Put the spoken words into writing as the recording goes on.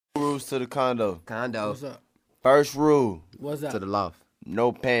rules to the condo. What's up? First rule. What's up? To the loft.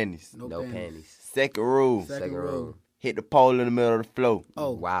 No panties. No panties. Second rule. Second rule. Hit the pole in the middle of the floor.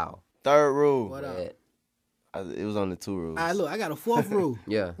 Oh. Wow. Third rule. What up? It was only 2 rules. All right, look, I got a 4th rule.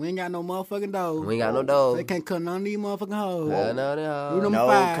 Yeah. We ain't got no motherfucking dogs. We ain't got no dogs. They can't cut none of these motherfucking hoes. No. Rule number No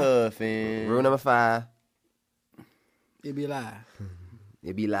 5. cuffing. Rule number 5. It be live.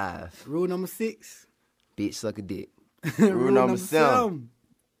 It be live. Rule number 6. Bitch suck a dick. Rule number 7.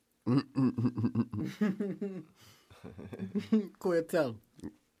 Quit tell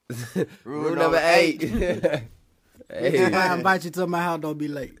them. Rule number 8. Hey. If I invite you to my house, don't be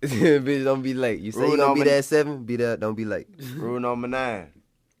late. Bitch, don't be late. You say Rule you gonna be number- there at 7, be there, don't be late. Rule number 9.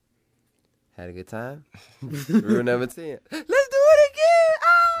 Had a good time. Rule number 10. Let's do it again.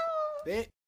 Oh! Bet.